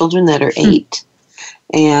 grandchildren that are 8,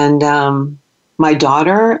 and my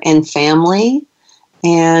daughter and family,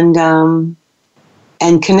 and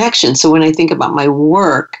connection. So when I think about my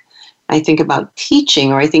work, I think about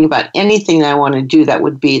teaching, or I think about anything that I want to do that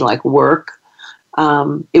would be like work.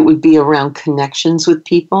 It would be around connections with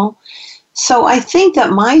people. So I think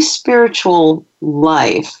that my spiritual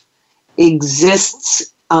life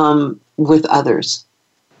exists with others.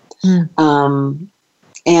 And,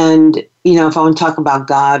 if I want to talk about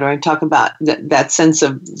God, or I talk about that sense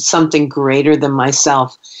of something greater than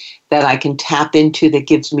myself that I can tap into that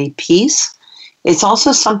gives me peace, it's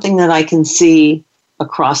also something that I can see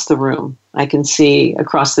across the room. I can see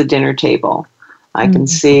across the dinner table. I can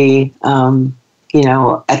see,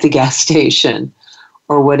 at the gas station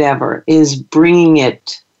or whatever, is bringing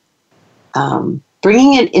it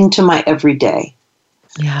into my everyday,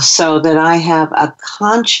 so that I have a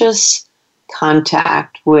conscious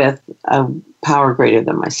contact with a power greater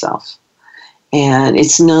than myself. And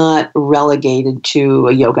it's not relegated to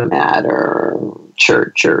a yoga mat or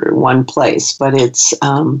church or one place, but it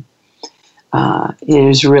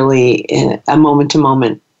is really a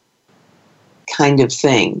moment-to-moment kind of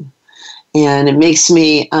thing. And it makes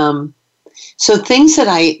me, so things that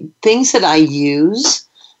I use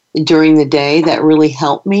during the day that really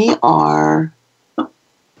help me are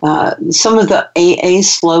some of the AA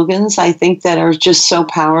slogans, I think, that are just so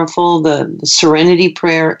powerful. The Serenity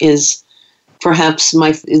Prayer is perhaps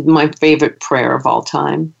my favorite prayer of all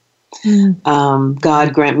time.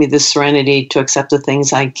 God grant me the serenity to accept the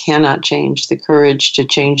things I cannot change, the courage to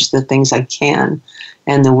change the things I can,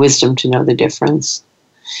 and the wisdom to know the difference.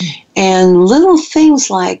 And little things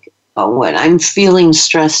like, when I'm feeling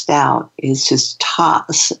stressed out, is just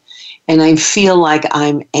toss, and I feel like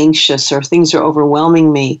I'm anxious or things are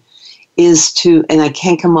overwhelming me, and I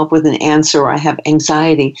can't come up with an answer, or I have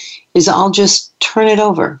anxiety, is I'll just turn it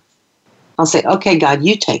over. I'll say, okay, God,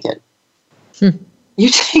 you take it. You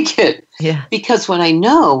take it. Yeah. Because when I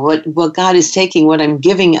know what God is taking, what I'm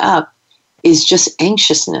giving up is just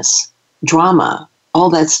anxiousness, drama, all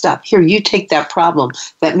that stuff. Here, you take that problem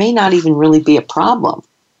that may not even really be a problem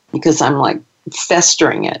because I'm like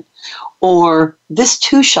festering it. Or this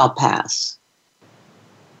too shall pass.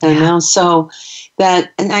 You know, so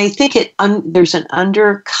that, and I think there's an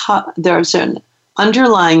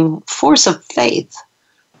underlying force of faith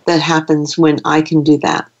that happens when I can do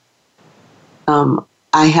that.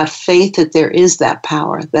 I have faith that there is that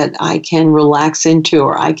power that I can relax into,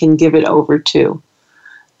 or I can give it over to.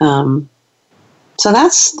 So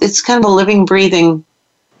it's kind of a living, breathing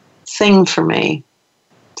thing for me.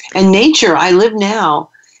 And nature, I live now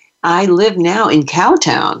in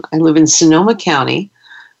Cowtown. I live in Sonoma County,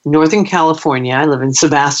 Northern California. I live in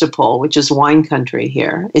Sebastopol, which is wine country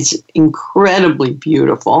here. It's incredibly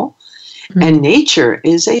beautiful. Mm-hmm. And nature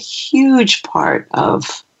is a huge part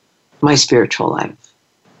of my spiritual life.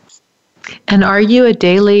 And are you a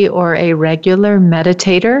daily or a regular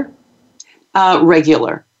meditator?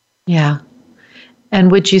 Regular. Yeah.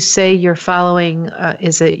 And would you say you're following,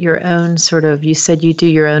 is it your own sort of, you said you do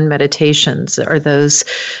your own meditations. Are those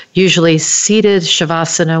usually seated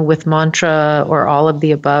shavasana with mantra, or all of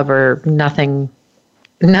the above, or none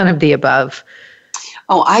of the above?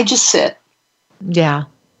 Oh, I just sit. Yeah.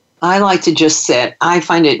 I like to just sit. I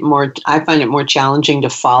find it more challenging to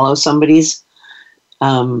follow somebody's.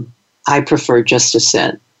 I prefer just to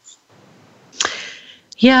sit.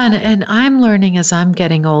 Yeah, and I'm learning as I'm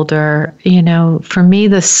getting older, you know, for me,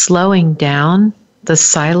 the slowing down, the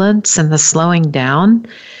silence and the slowing down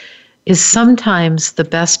is sometimes the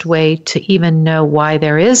best way to even know why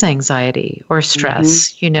there is anxiety or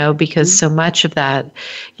stress, you know, because so much of that,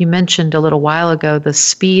 you mentioned a little while ago, the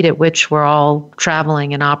speed at which we're all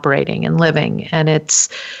traveling and operating and living. And it's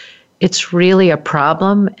really a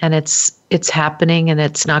problem, and it's happening, and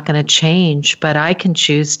it's not going to change, but I can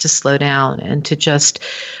choose to slow down and to just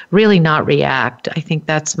really not react. I think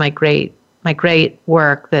that's my great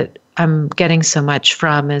work that I'm getting so much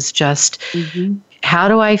from, is just how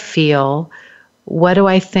do I feel? What do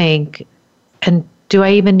I think? And do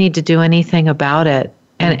I even need to do anything about it?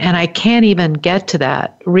 And I can't even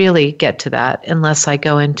really get to that unless I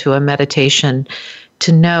go into a meditation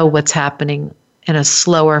to know what's happening in a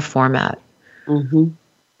slower format. Mm-hmm.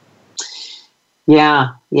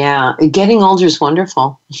 Yeah. Getting older is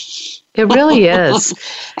wonderful. It really is.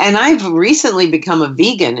 And I've recently become a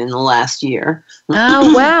vegan in the last year.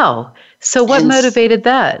 Oh, wow. So what motivated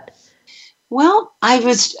that? Well, I've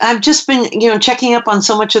just been, checking up on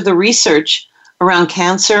so much of the research around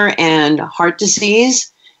cancer and heart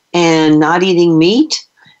disease and not eating meat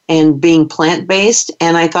and being plant-based.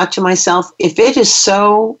 And I thought to myself, if it is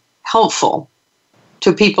so helpful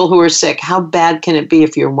to people who are sick, how bad can it be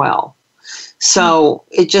if you're well? So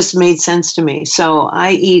it just made sense to me. So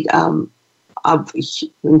I eat a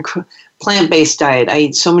plant-based diet. I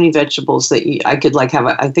eat so many vegetables that I could I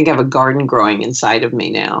have a garden growing inside of me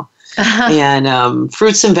now. And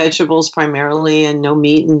fruits and vegetables primarily, and no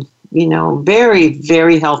meat, and very,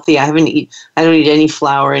 very healthy. I don't eat any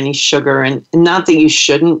flour, any sugar, and not that you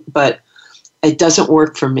shouldn't, but it doesn't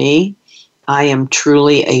work for me. I am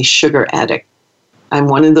truly a sugar addict. I'm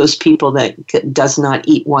one of those people that does not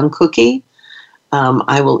eat one cookie.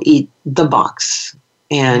 I will eat the box.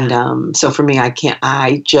 And so for me, I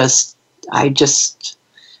just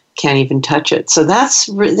can't even touch it. So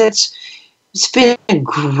it's been a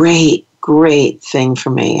great, great thing for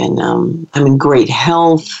me. And I'm in great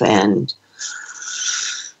health, and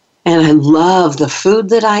I love the food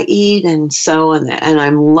that I eat. And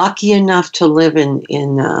I'm lucky enough to live in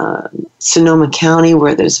Sonoma County,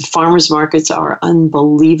 where the farmers markets are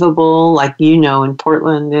unbelievable, like, in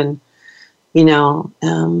Portland. And,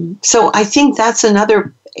 so I think that's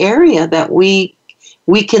another area that we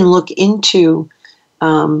can look into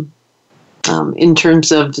in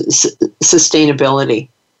terms of sustainability,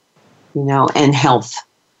 and health,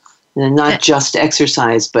 and not just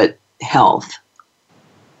exercise, but health.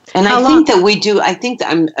 And I think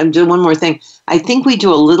that I'm doing one more thing. I think we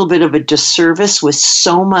do a little bit of a disservice with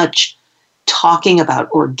so much talking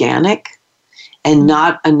about organic and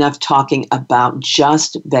not enough talking about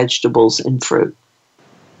just vegetables and fruit.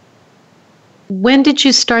 When did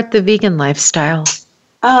you start the vegan lifestyle?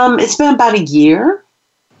 It's been about a year.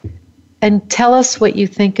 And tell us what you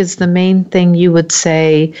think is the main thing you would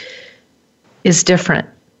say is different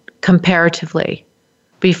comparatively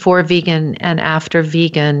before vegan and after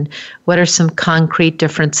vegan. What are some concrete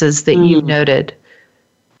differences that you've noted?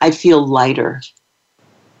 I feel lighter.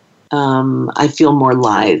 I feel more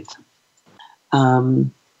lithe.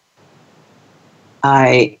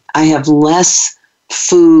 I have less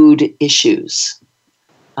food issues.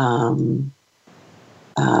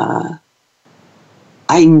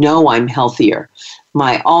 I know I'm healthier.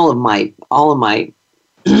 All of my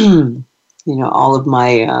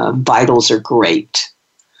vitals are great.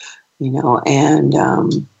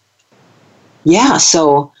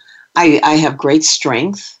 So I have great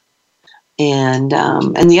strength. And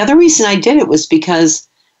the other reason I did it was because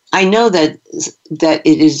I know that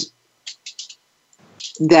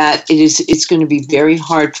it's going to be very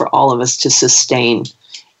hard for all of us to sustain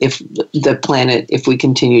if we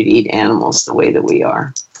continue to eat animals the way that we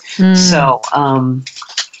are. So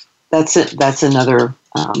that's another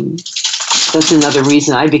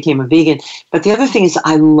reason I became a vegan. But the other thing is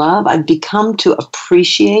I've become to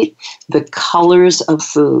appreciate the colors of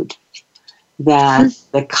food, that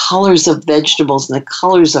the colors of vegetables and the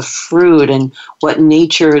colors of fruit and what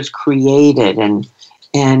nature has created and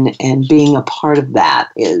being a part of that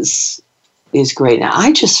is great. Now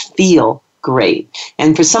I just feel great.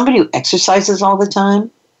 And for somebody who exercises all the time,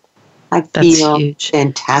 I feel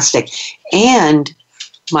fantastic. And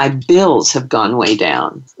my bills have gone way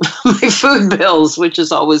down. My food bills, which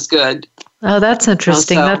is always good. Oh, that's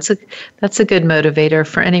interesting. That's a good motivator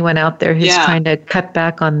for anyone out there who's trying to cut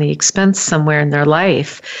back on the expense somewhere in their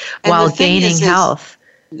life while gaining health.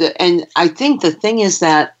 And I think the thing is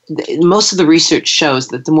that most of the research shows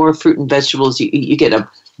that the more fruit and vegetables you get a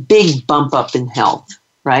big bump up in health,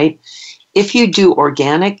 right? If you do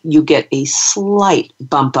organic, you get a slight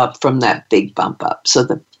bump up from that big bump up. So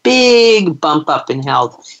the big bump up in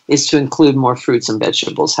health is to include more fruits and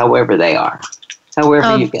vegetables, however they are,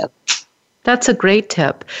 however you get them. That's a great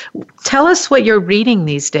tip. Tell us what you're reading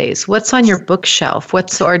these days. What's on your bookshelf?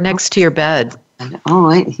 Or next to your bed? Oh,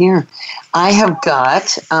 right here. I have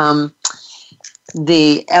got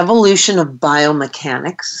The Evolution of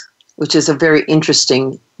Biomechanics, which is a very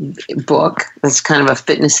interesting book. It's kind of a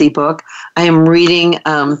fitnessy book. I am reading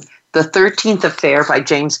The 13th Affair by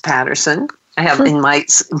James Patterson. I have in my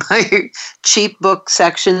cheap book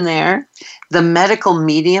section there. The Medical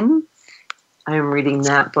Medium. I am reading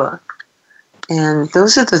that book. And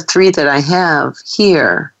those are the three that I have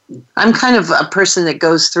here. I'm kind of a person that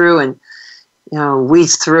goes through and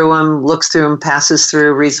weeds through them, looks through them, passes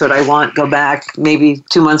through, reads what I want, go back maybe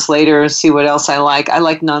 2 months later, see what else I like. I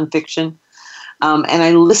like nonfiction. And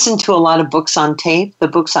I listen to a lot of books on tape. The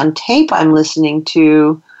books on tape I'm listening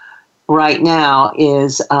to right now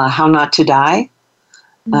is How Not to Die,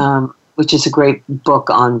 which is a great book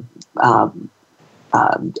on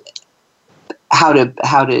how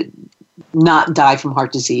to not die from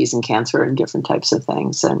heart disease and cancer and different types of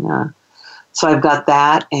things. And so I've got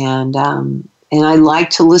that, and I like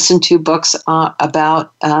to listen to books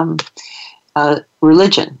about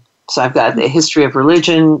religion. So I've got the history of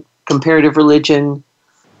religion, comparative religion,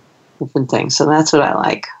 different things. So that's what I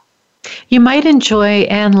like. You might enjoy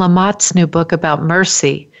Anne Lamott's new book about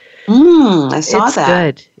mercy. I saw it's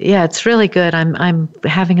that. Good. Yeah, it's really good. I'm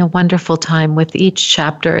having a wonderful time with each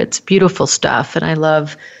chapter. It's beautiful stuff, and I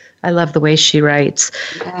love the way she writes.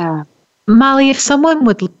 Yeah. Molly, if someone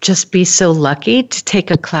would just be so lucky to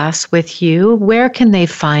take a class with you, where can they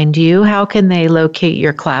find you? How can they locate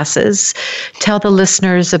your classes? Tell the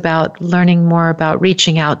listeners about learning more about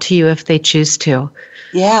reaching out to you if they choose to.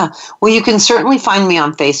 Yeah. Well, you can certainly find me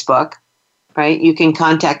on Facebook, right? You can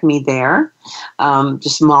contact me there,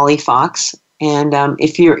 just Molly Fox. And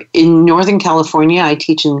if you're in Northern California, I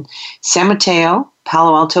teach in San Mateo,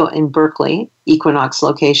 Palo Alto, and Berkeley, Equinox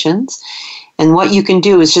locations. And what you can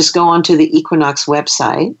do is just go onto the Equinox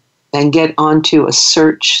website and get onto a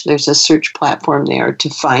search. There's a search platform there to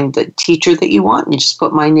find the teacher that you want. You just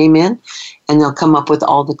put my name in, and they'll come up with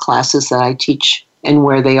all the classes that I teach and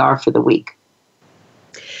where they are for the week.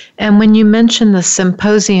 And when you mention the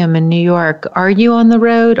symposium in New York, are you on the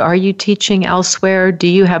road? Are you teaching elsewhere? Do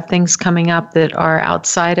you have things coming up that are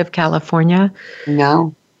outside of California?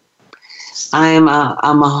 No. I'm a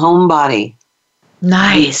homebody.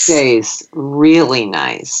 Nice. These days, really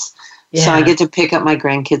nice. Yeah. So I get to pick up my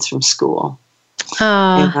grandkids from school.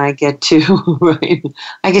 And I get to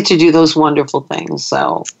do those wonderful things.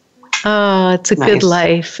 So it's a good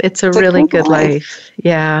life. It's a really good life.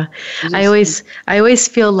 Yeah. I always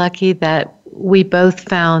feel lucky that we both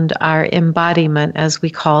found our embodiment, as we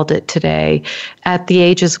called it today, at the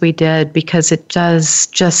ages we did, because it does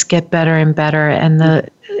just get better and better, and the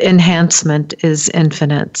enhancement is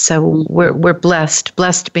infinite. So we're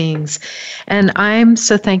blessed beings. And I'm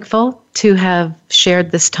so thankful to have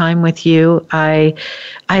shared this time with you. I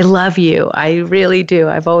love you. I really do.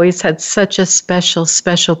 I've always had such a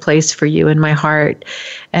special place for you in my heart,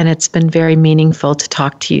 and it's been very meaningful to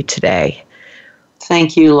talk to you today.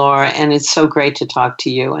 Thank you, Laura, and it's so great to talk to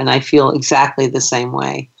you, and I feel exactly the same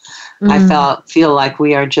way. I feel like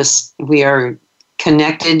we are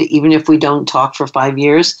connected, even if we don't talk for 5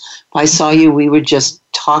 years. If I saw you, we would just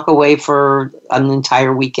talk away for an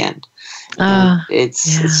entire weekend. I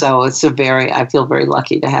feel very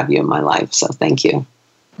lucky to have you in my life. So thank you.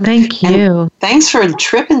 Thank you. And thanks for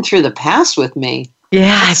tripping through the past with me.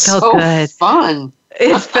 Yeah, it felt so good. Fun.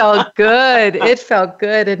 It felt good. It felt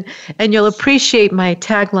good. And you'll appreciate my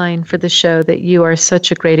tagline for the show that you are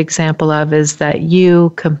such a great example of, is that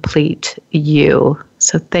you complete you.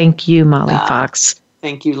 So thank you, Molly Fox.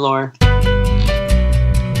 Thank you, Laura.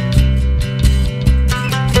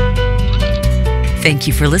 Thank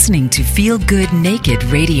you for listening to Feel Good Naked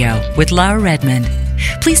Radio with Laura Redmond.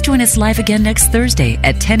 Please join us live again next Thursday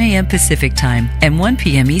at 10 a.m. Pacific Time and 1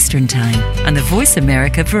 p.m. Eastern Time on the Voice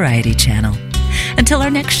America Variety Channel. Until our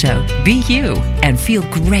next show, be you and feel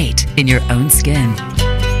great in your own skin.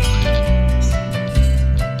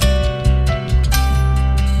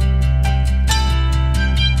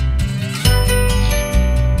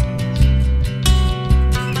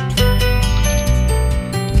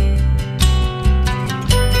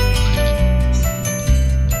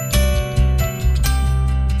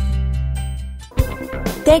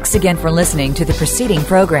 Thanks again for listening to the preceding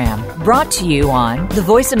program, brought to you on the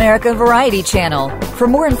Voice America Variety Channel. For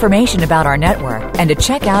more information about our network and to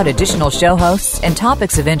check out additional show hosts and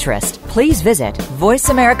topics of interest, please visit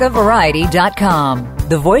voiceamericavariety.com.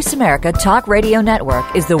 The Voice America Talk Radio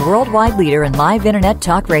Network is the worldwide leader in live Internet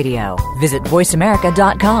talk radio. Visit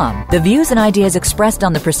voiceamerica.com. The views and ideas expressed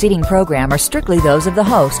on the preceding program are strictly those of the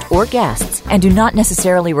host or guests and do not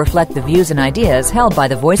necessarily reflect the views and ideas held by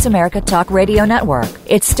the Voice America Talk Radio Network,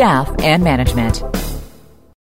 its staff, and management.